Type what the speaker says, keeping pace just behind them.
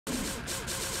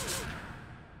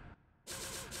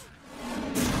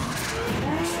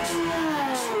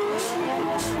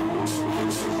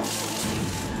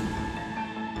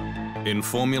In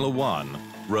Formula One,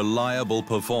 reliable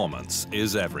performance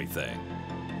is everything.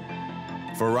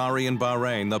 Ferrari and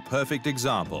Bahrain, the perfect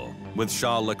example, with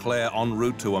Charles Leclerc en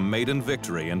route to a maiden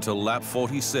victory until lap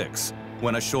 46,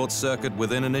 when a short circuit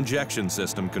within an injection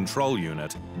system control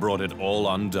unit brought it all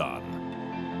undone.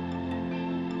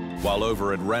 While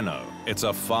over at Renault, it's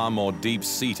a far more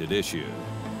deep-seated issue.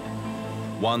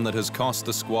 One that has cost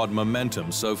the squad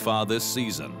momentum so far this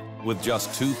season, with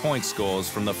just 2 point scores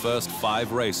from the first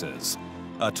 5 races.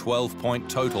 A 12-point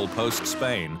total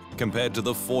post-Spain compared to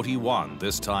the 41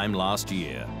 this time last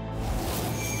year.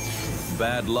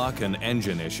 Bad luck and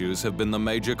engine issues have been the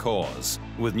major cause,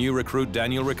 with new recruit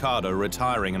Daniel Ricciardo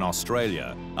retiring in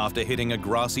Australia after hitting a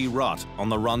grassy rut on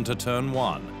the run to turn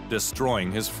 1,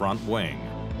 destroying his front wing.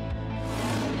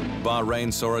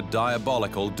 Bahrain saw a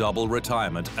diabolical double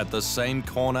retirement at the same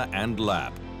corner and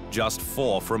lap, just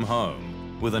 4 from home,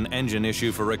 with an engine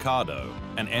issue for Ricciardo,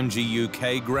 an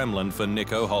MGU-K gremlin for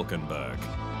Nico Hülkenberg.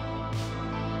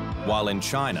 While in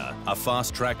China, a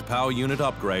fast-tracked power unit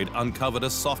upgrade uncovered a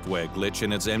software glitch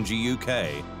in its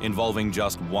MGU-K involving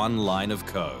just 1 line of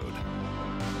code.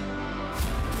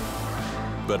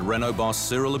 But Renault boss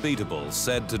Cyril Abiteboul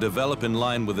said to develop in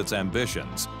line with its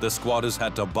ambitions, the squad has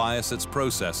had to bias its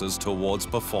processes towards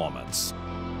performance.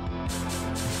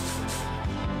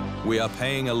 We are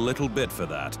paying a little bit for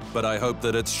that, but I hope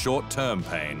that it's short-term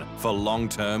pain for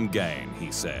long-term gain,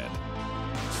 he said.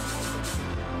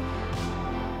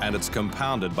 And it's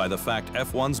compounded by the fact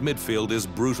F1's midfield is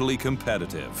brutally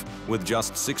competitive, with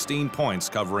just 16 points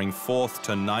covering 4th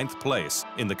to 9th place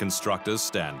in the constructors'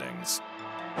 standings.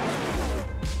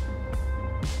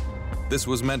 This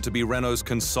was meant to be Renault's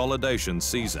consolidation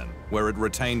season, where it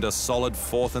retained a solid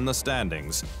 4th in the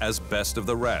standings as best of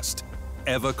the rest,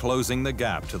 ever closing the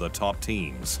gap to the top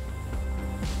teams.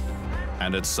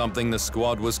 And it's something the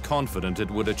squad was confident it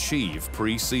would achieve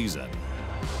pre-season.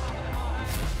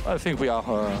 I think we are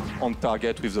on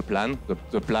target with the plan.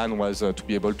 The plan was to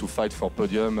be able to fight for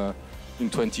podium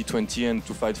in 2020 and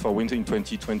to fight for win in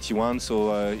 2021,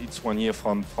 so it's 1 year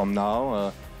from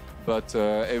now. But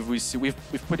we've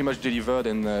pretty much delivered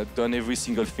and done every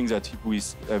single thing that we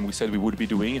said we would be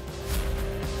doing.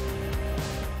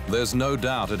 There's no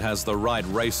doubt it has the right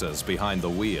racers behind the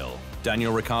wheel.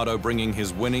 Daniel Ricciardo bringing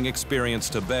his winning experience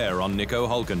to bear on Nico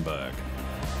Hülkenberg.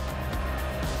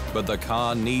 But the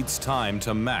car needs time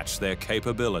to match their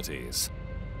capabilities.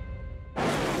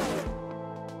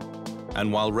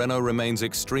 And while Renault remains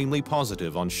extremely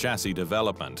positive on chassis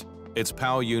development, its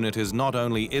power unit is not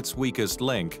only its weakest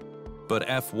link, but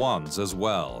F1's as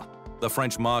well. The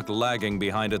French marque lagging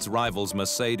behind its rivals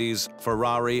Mercedes,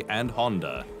 Ferrari, and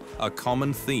Honda, a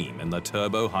common theme in the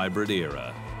turbo hybrid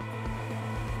era.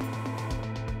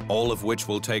 All of which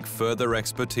will take further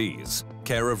expertise,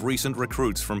 care of recent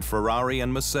recruits from Ferrari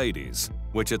and Mercedes,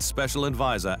 which its special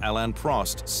advisor Alain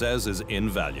Prost says is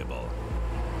invaluable.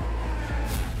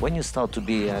 When you start to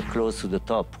be close to the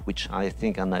top, which I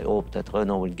think and I hope that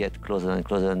Renault will get closer and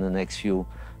closer in the next few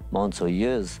months or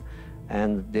years,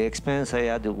 and the experience I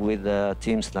had with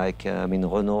teams like,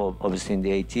 Renault, obviously in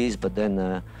the 80s, but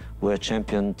then were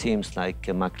champion teams like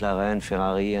McLaren,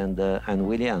 Ferrari, and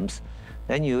Williams,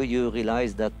 then you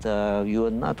realize that you are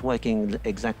not working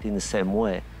exactly in the same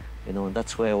way.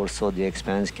 That's where also the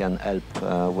experience can help.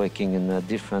 Working in a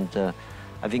different,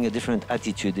 having a different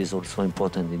attitude is also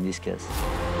important in this case.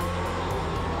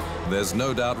 There's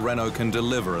no doubt Renault can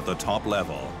deliver at the top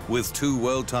level, with 2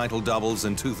 world title doubles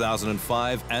in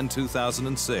 2005 and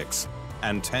 2006,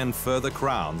 and 10 further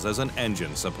crowns as an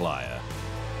engine supplier.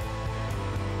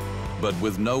 But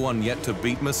with no one yet to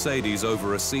beat Mercedes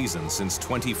over a season since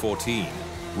 2014,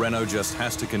 Renault just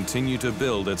has to continue to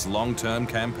build its long-term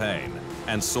campaign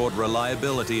and sort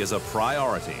reliability as a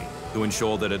priority to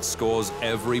ensure that it scores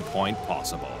every point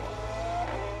possible.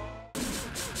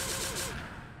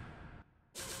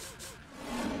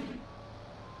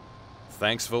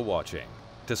 Thanks for watching.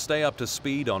 To stay up to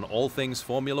speed on all things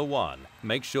Formula One,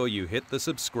 make sure you hit the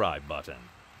subscribe button.